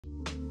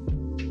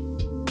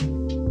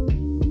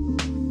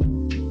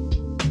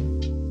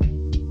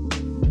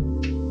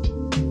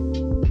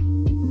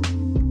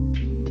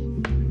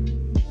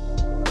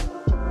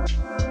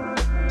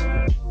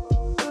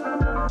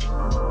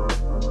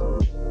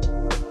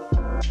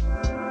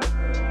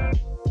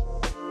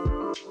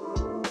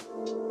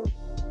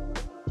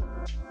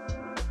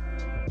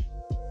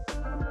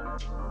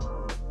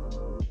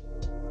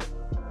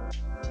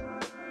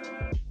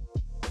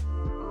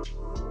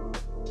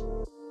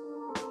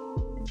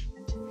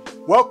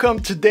Welcome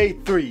to day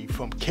 3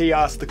 from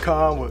Chaos to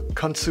Calm with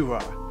Khonsura.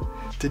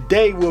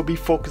 Today we'll be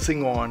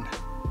focusing on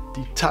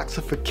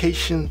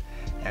detoxification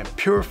and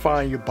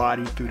purifying your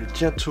body through the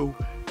gentle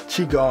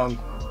Qi Gong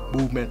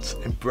movements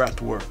and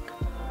breath work.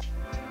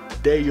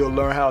 Today you'll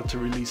learn how to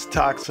release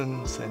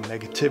toxins and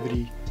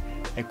negativity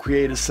and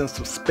create a sense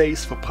of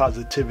space for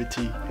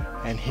positivity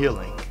and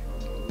healing.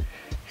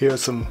 Here are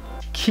some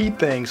key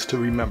things to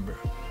remember.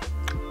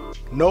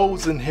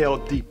 Nose inhale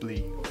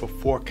deeply for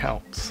 4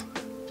 counts.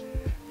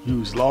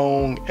 Use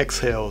long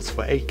exhales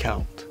for 8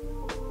 counts.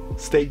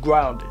 Stay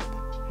grounded.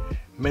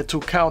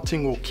 Mental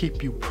counting will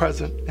keep you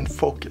present and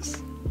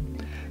focused.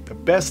 The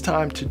best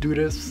time to do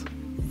this,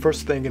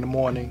 first thing in the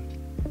morning,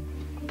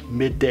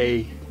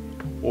 midday,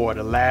 or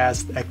the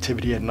last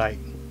activity at night.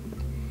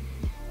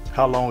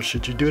 How long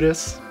should you do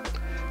this?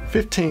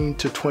 15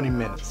 to 20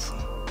 minutes.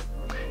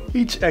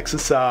 Each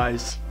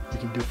exercise you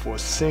can do for a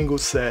single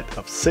set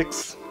of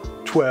 6,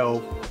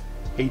 12,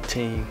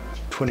 18,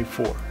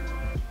 24.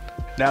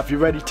 Now if you're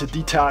ready to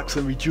detox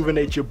and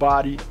rejuvenate your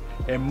body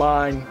and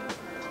mind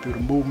through the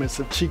movements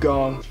of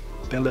Qigong,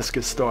 then let's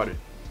get started.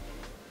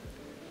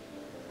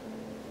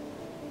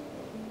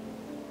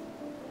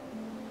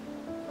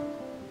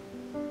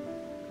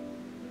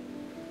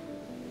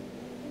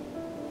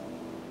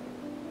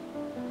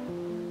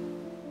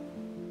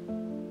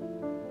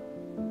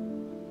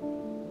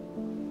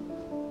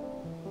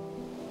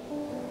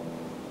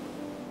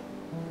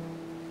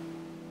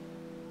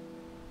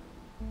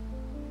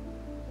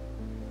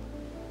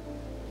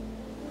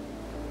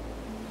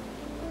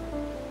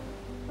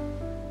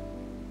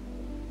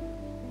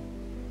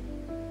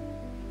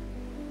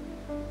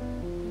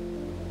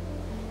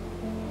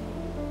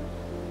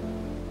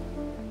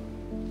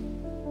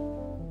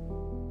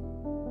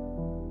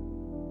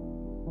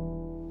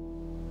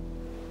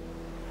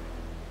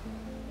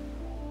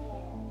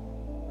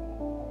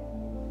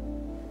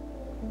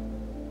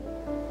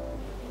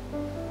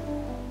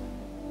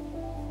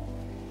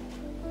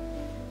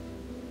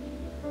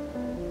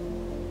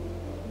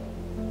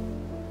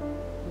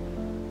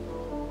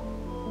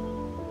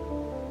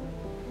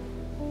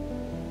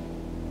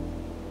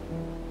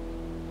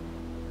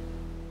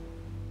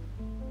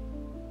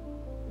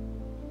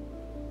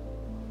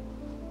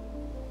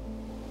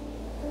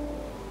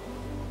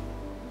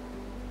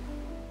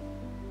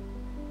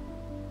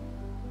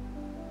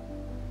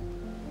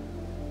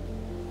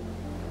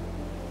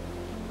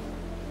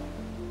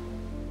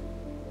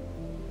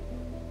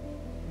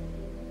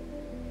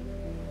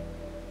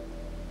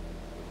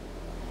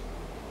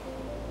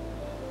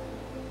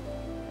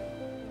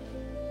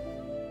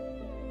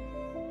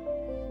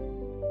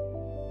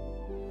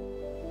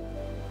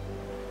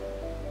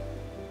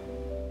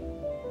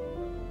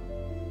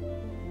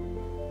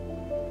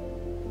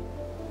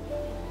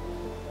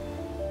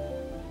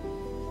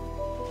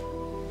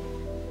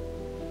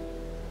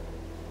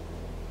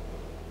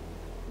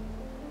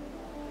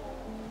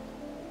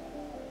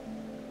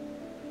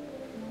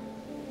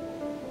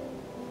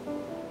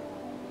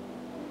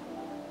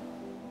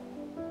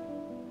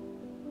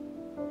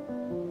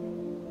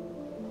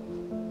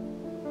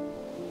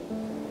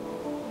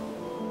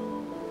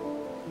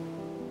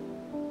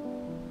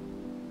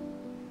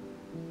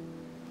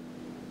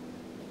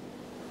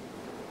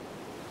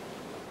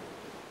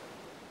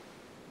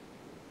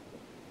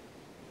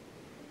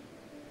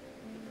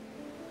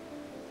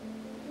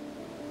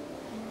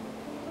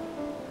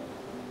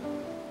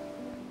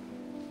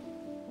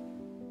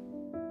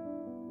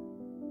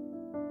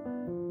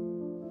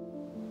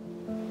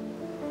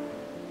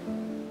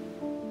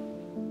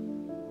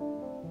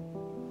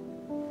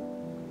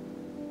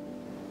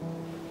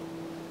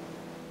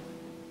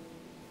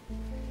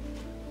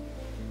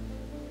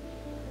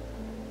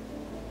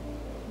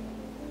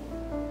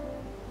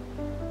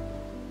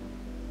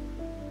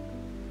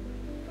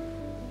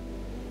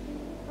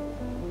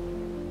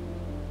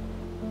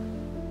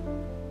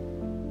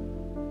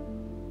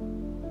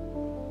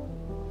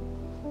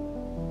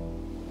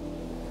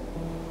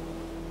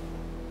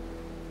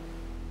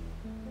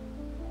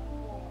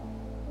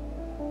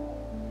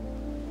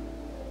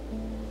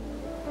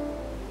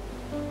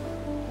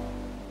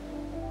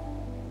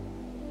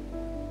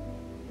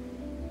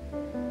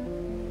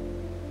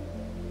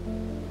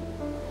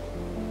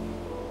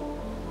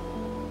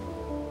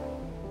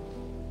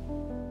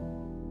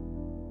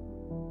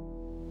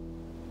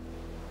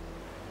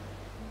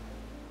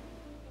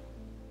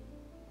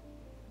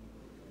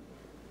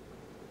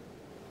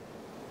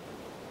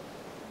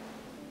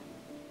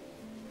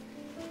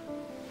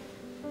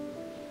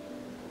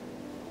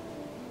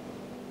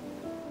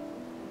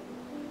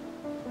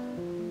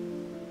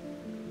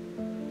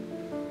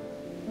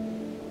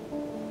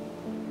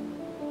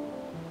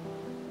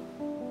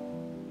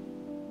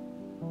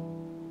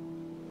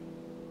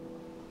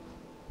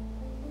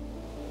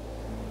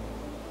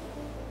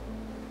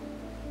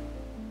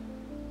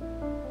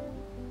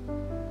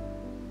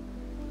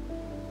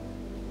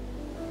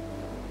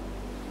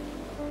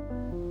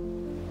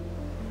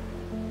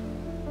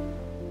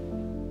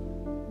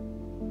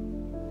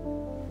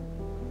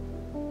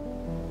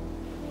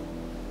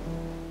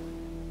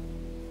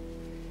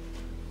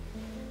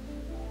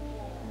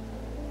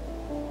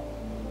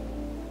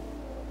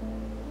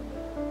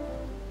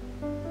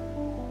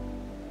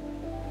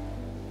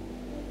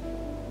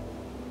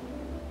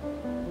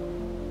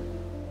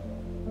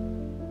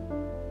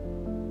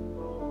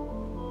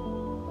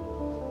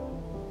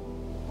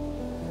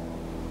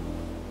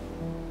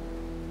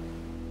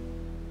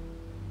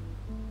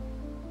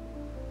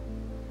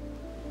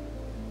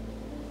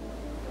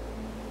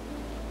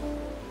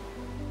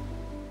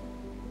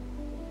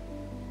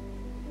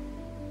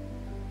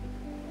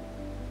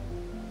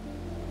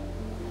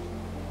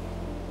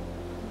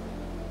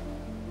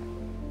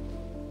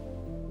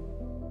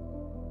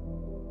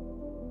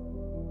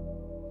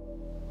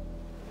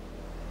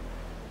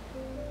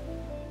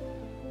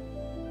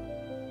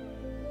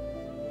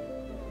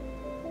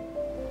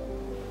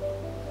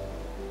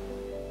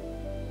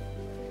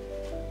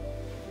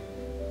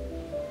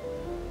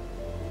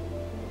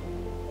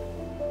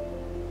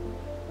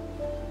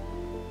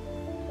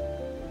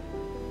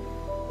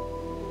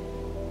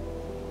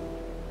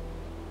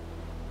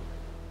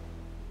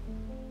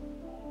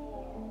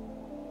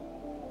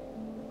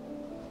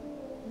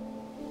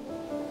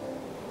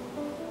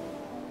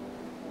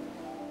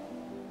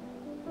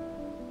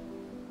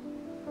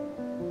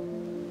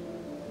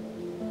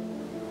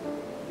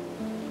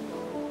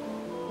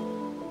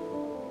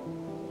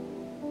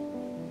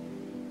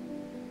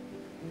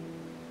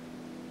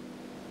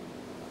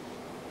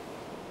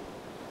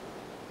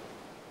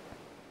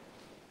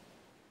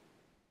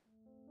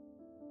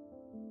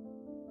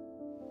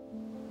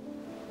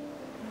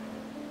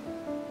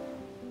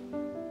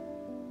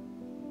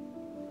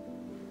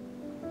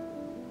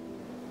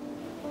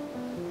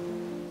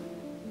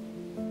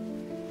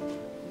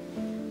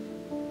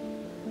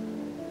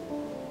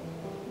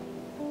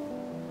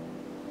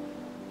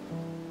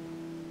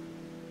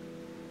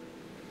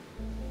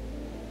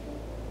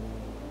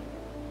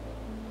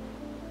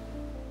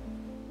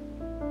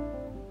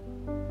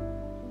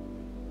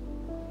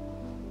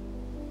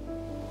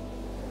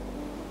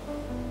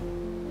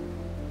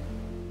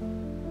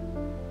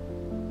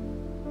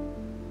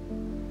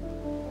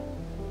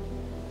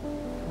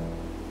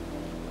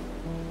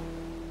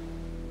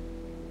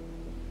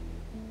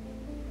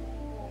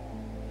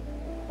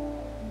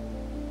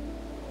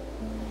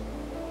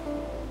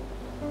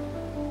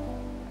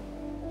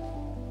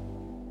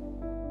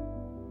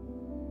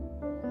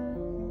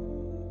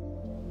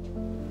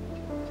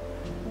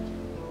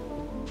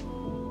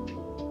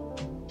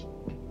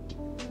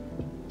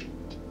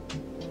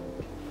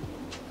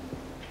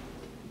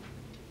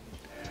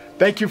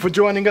 Thank you for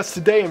joining us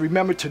today, and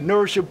remember to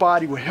nourish your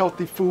body with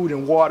healthy food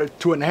and water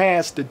to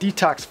enhance the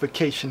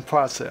detoxification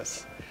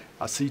process.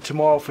 I'll see you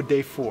tomorrow for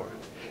day 4.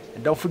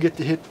 And don't forget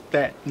to hit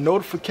that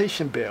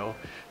notification bell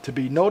to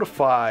be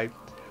notified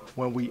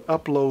when we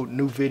upload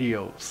new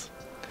videos.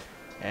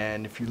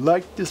 And if you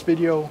like this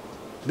video,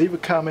 leave a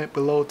comment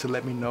below to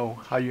let me know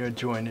how you're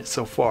enjoying it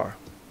so far.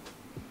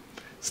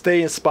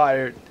 Stay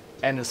inspired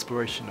and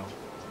inspirational.